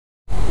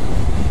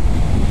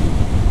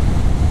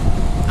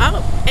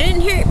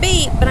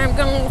beat, but I'm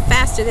going a little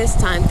faster this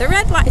time. The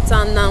red light's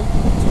on though.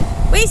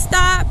 We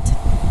stopped.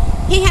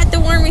 He had to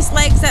warm his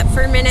legs up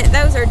for a minute.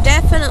 Those are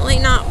definitely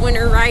not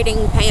winter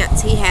riding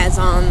pants he has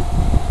on.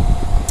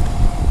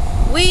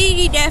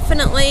 We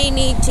definitely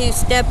need to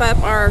step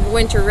up our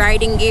winter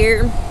riding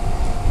gear.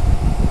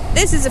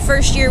 This is the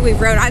first year we've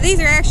rode. These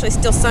are actually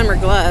still summer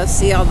gloves.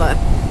 See all the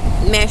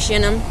mesh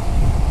in them?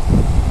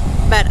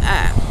 But,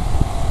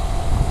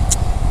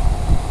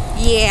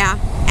 yeah.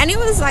 And it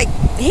was like,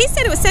 he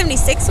said it was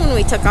 76 when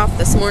we took off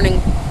this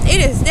morning.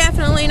 It is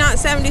definitely not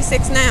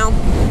 76 now.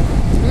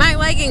 My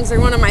leggings are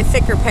one of my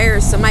thicker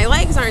pairs, so my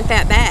legs aren't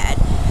that bad.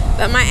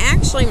 But my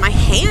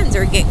hands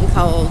are getting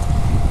cold.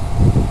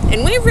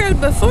 And we rode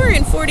before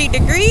in 40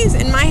 degrees,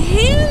 and my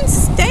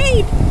hands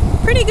stayed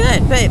pretty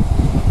good. But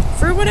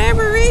for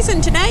whatever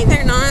reason, today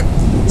they're not.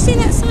 You see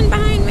that sun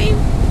behind me?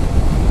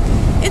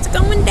 It's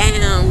going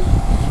down.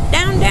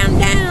 Down, down,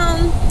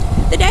 down.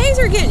 The days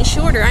are getting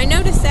shorter. I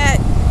noticed that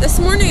this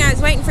morning. I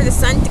was waiting for the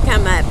sun to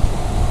come up.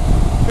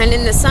 And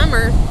in the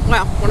summer,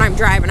 well, when I'm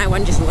driving, I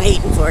wasn't just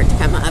waiting for it to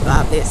come up,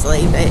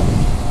 obviously. But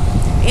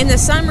in the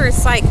summer,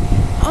 it's like,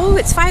 oh,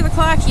 it's 5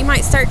 o'clock. You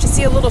might start to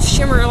see a little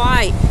shimmer of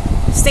light.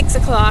 6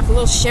 o'clock, a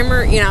little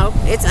shimmer, you know,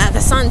 it's the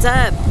sun's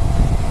up.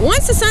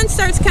 Once the sun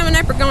starts coming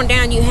up or going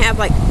down, you have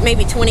like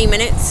maybe 20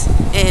 minutes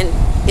and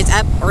it's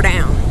up or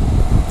down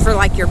for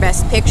like your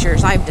best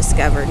pictures, I've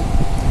discovered.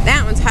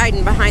 That one's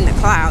hiding behind the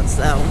clouds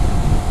though.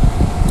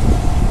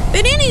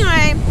 But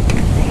anyway,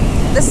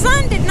 the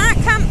sun did not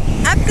come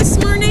up this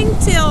morning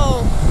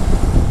till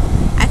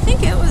I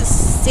think it was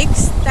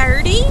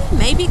 6:30,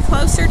 maybe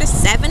closer to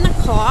 7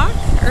 o'clock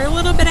or a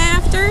little bit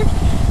after.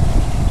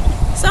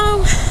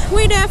 So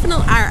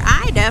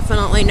I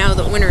definitely know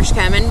that winter's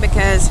coming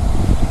because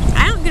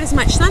I don't get as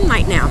much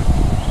sunlight now.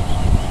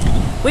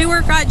 We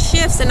work odd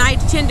shifts and I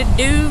tend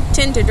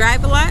to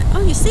drive a lot.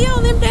 Oh, you see all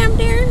them down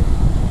there?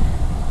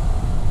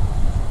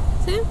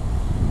 See?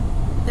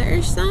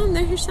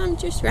 There's some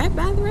just right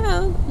by the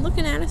road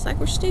looking at us like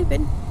we're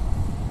stupid.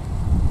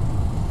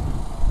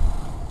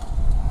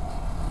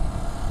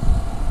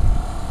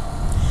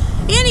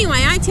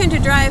 Anyway, I tend to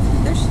drive.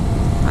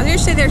 I was going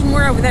to say there's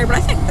more over there, but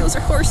I think those are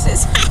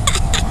horses.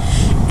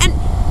 And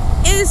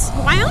is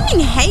Wyoming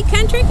hay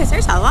country? Because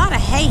there's a lot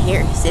of hay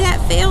here. See that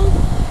field?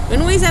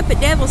 When we was up at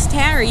Devil's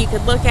Tower, you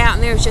could look out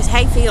and there was just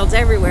hay fields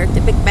everywhere with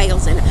the big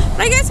bales in it.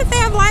 But I guess if they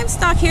have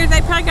livestock here,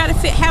 they probably got to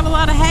have a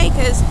lot of hay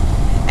because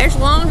there's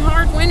long,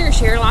 hard winters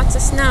here, lots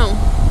of snow.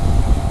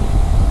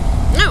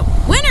 No,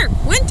 winter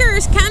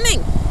is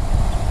coming.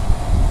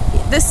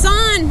 The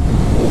sun,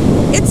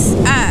 it's,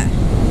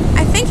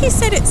 I think he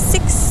said it's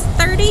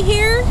 6:30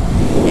 here,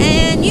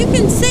 and you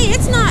can see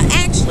it's not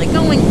actually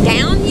going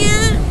down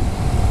yet,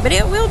 but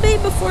it will be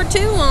before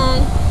too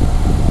long.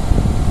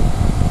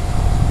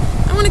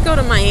 I want to go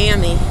to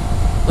Miami.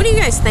 What do you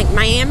guys think?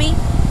 Miami?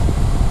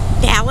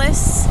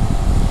 Dallas?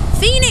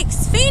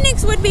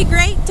 Phoenix would be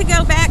great to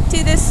go back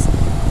to this.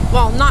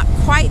 Well, not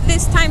quite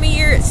this time of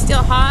year, it's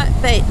still hot,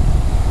 but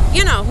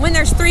you know, when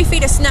there's 3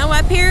 feet of snow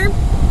up here,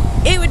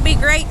 it would be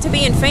great to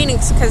be in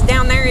Phoenix because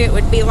down there it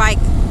would be like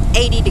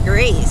 80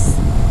 degrees.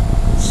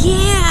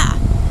 Yeah,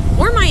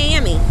 or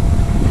Miami.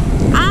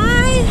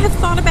 I have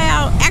thought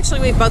about, actually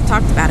we've both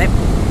talked about it.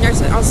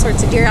 There's all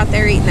sorts of deer out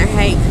there eating their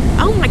hay.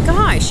 Oh my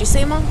gosh, you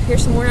see them all?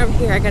 Here's some more over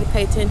here. I gotta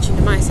pay attention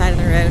to my side of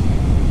the road.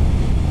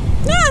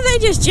 No, they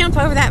just jump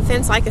over that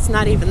fence like it's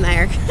not even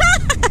there.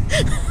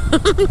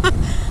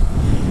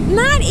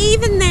 Not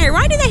even there.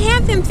 Why do they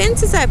have them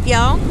fences up,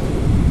 y'all?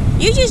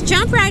 You just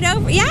jump right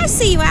over. Yeah, I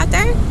see you out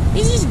there.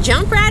 You just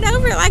jump right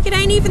over it like it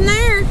ain't even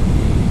there.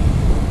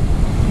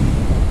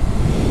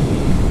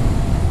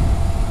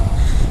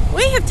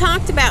 We have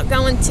talked about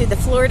going to the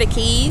Florida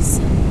Keys,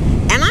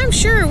 and I'm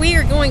sure we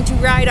are going to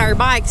ride our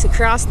bikes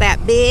across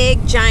that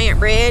big giant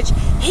bridge.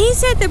 He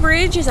said the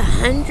bridge is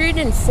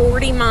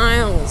 140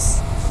 miles.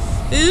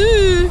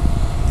 Ooh.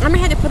 I'm gonna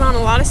have to put on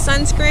a lot of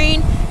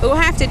sunscreen, but we'll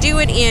have to do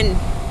it in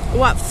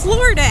what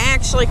Florida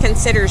actually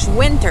considers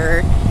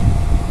winter.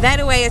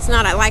 That way it's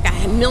not like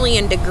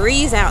 1,000,000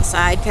 degrees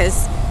outside,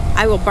 because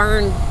I will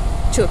burn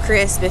to a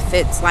crisp if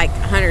it's like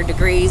 100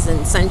 degrees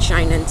and sun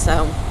shining.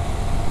 So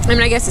I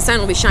mean, I guess the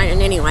sun will be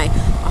shining anyway.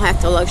 I'll have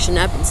to lotion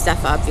up and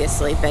stuff,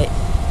 obviously, but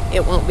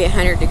it won't be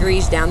 100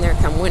 degrees down there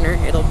come winter.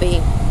 It'll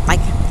be like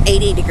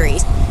 80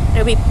 degrees.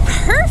 It'll be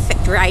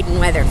perfect riding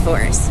weather for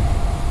us.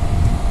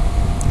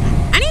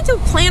 I need to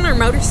plan our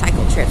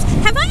motorcycle trips.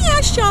 Have I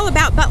asked y'all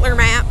about Butler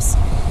Maps?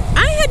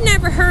 I had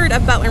never heard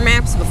of Butler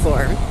Maps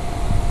before.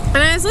 And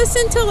I was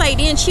listening to a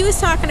lady, and she was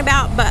talking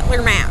about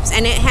Butler Maps,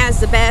 and it has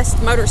the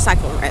best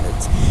motorcycle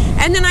roads.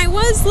 And then I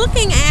was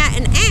looking at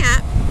an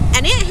app,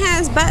 and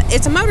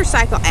it's a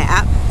motorcycle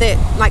app that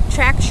like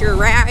tracks your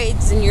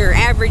rides and your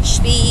average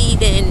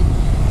speed and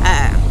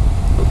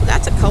ooh,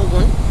 that's a cold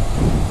one.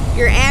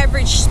 Your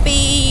average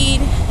speed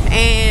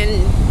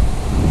and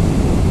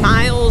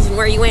miles and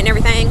where you went and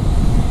everything.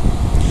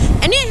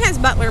 And it has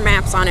Butler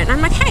Maps on it. And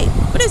I'm like, hey,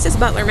 what is this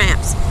Butler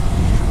Maps?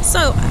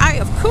 So I,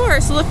 of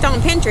course, looked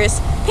on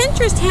Pinterest.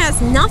 Pinterest has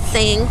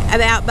nothing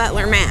about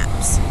Butler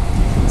Maps.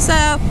 So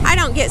I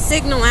don't get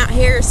signal out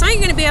here, so I ain't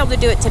going to be able to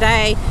do it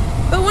today.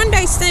 But one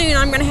day soon,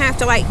 I'm going to have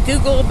to like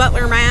Google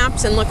Butler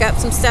Maps and look up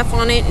some stuff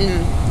on it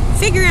and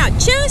figure out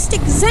just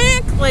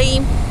exactly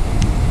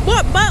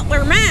what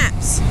Butler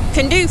Maps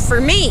can do for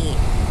me.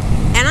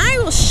 And I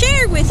will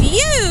share with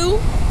you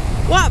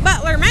what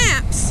Butler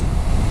Maps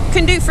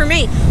can do for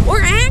me. Or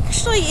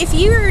actually, if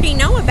you already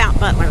know about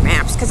Butler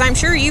Maps, because I'm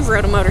sure you've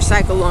rode a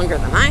motorcycle longer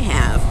than I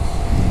have,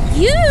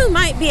 you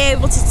might be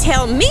able to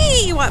tell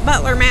me what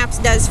Butler Maps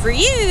does for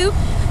you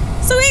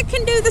so it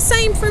can do the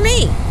same for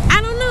me. I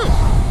don't know.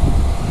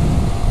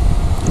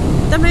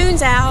 The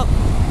moon's out.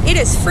 It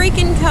is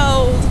freaking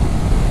cold.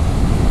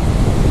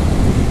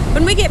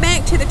 When we get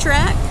back to the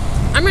truck,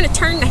 I'm going to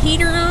turn the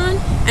heater on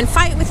and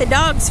fight with the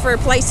dogs for a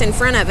place in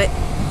front of it.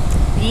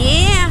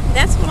 Yeah,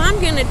 that's what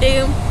I'm going to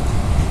do.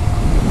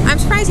 I'm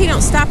surprised he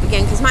don't stop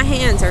again because my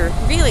hands are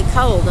really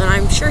cold and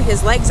I'm sure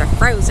his legs are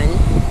frozen.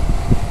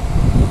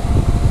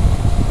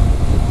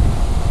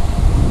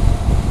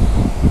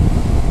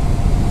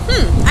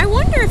 I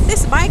wonder if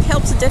this bike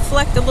helps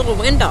deflect a little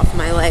wind off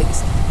my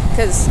legs,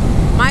 because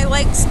my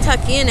legs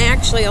tuck in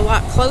actually a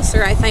lot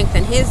closer, I think,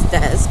 than his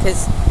does,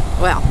 because,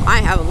 well,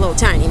 I have a little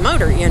tiny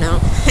motor, you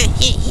know.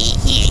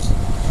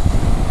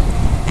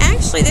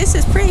 Actually, this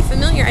is pretty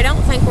familiar. I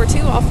don't think we're too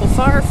awful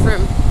far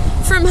from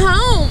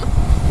home.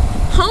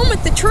 Home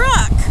at the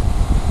truck.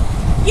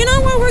 You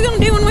know what we're going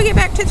to do when we get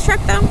back to the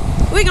truck, though?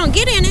 We're going to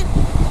get in it,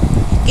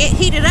 get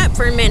heated up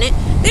for a minute,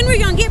 then we're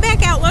going to get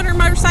back out, load our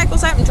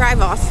motorcycles up, and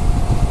drive off.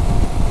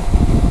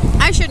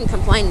 I shouldn't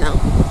complain, though.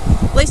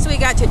 At least we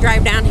got to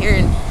drive down here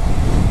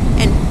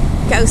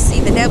and go see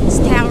the Devil's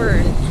Tower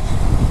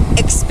and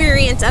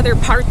experience other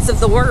parts of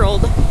the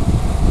world.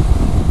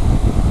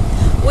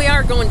 We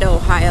are going to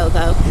Ohio,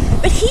 though.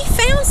 But he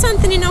found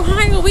something in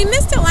Ohio. We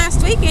missed it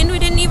last weekend. We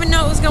didn't even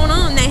know what was going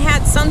on. They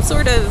had some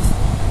sort of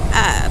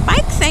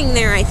bike thing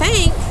there, I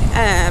think.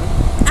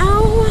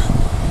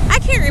 I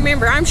can't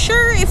remember. I'm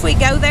sure if we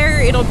go there,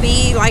 it'll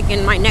be like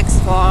in my next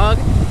vlog.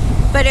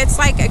 But it's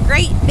like a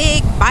great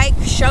big bike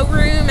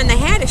showroom, and they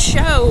had a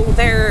show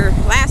there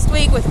last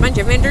week with a bunch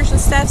of vendors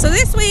and stuff. So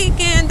this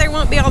weekend there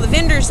won't be all the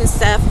vendors and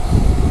stuff,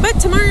 but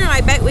tomorrow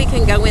I bet we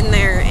can go in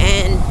there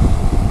and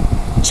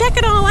check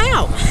it all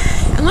out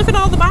and look at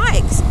all the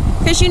bikes,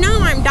 because you know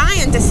I'm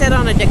dying to sit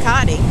on a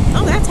Ducati.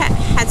 Oh, that's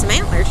had some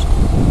antlers,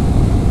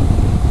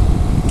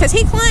 because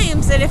he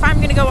claims that if I'm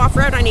going to go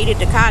off-road I need a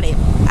Ducati.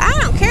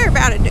 I don't care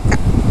about a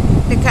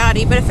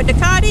Ducati, but if a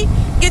Ducati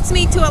gets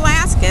me to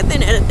Alaska,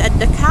 then a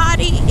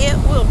Ducati it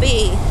will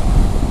be.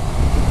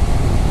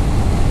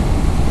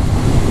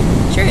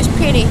 Sure is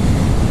pretty.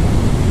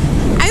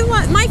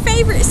 My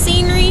favorite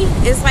scenery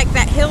is like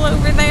that hill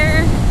over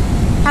there,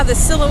 how the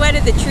silhouette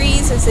of the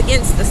trees is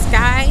against the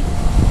sky.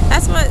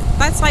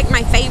 That's like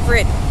my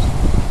favorite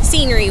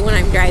scenery when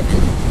I'm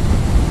driving.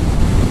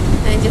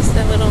 And just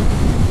a little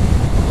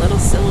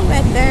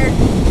silhouette there.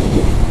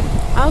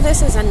 Oh,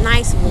 this is a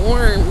nice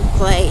warm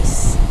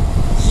place.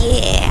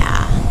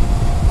 Yeah.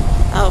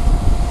 Oh,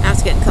 now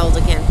it's getting cold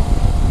again.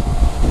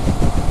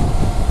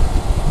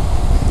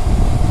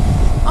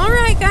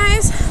 Alright,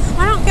 guys.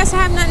 I don't guess I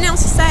have nothing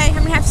else to say. I'm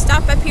going to have to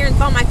stop up here and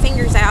thaw my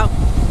fingers out.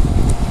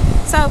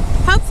 So,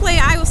 hopefully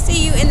I will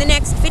see you in the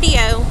next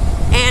video.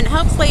 And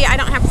hopefully I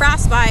don't have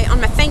frostbite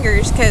on my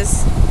fingers,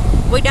 because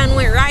we done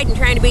went riding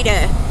trying to beat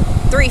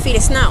 3 feet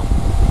of snow.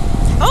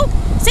 Oh,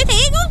 see the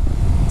eagle?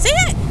 See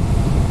it?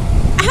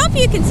 I hope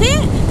you can see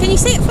it. Can you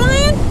see it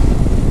flying?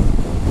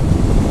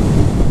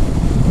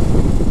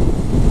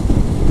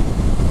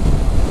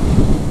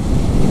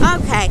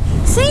 Okay.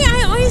 See,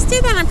 I always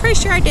do that. I'm pretty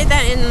sure I did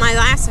that in my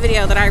last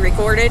video that I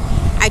recorded.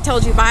 I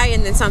told you bye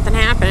and then something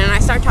happened and I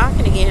start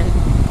talking again.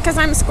 Because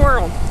I'm a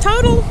squirrel.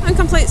 Total and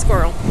complete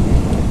squirrel.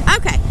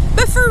 Okay.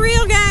 But for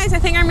real, guys, I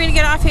think I'm going to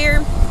get off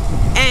here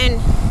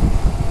and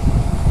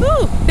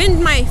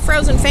bend my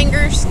frozen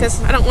fingers,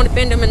 because I don't want to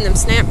bend them and them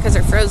snap because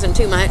they're frozen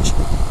too much.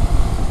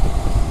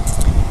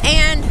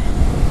 And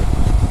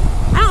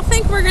I don't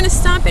think we're going to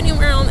stop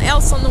anywhere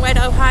else on the way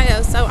to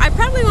Ohio, so I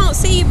probably won't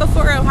see you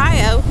before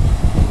Ohio.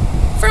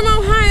 From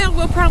Ohio,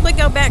 we'll probably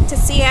go back to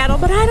Seattle,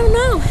 but I don't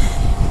know.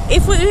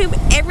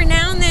 Every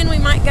now and then we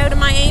might go to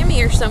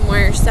Miami or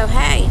somewhere, so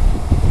hey,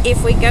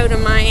 if we go to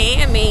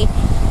Miami,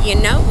 you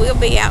know, we'll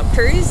be out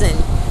cruising.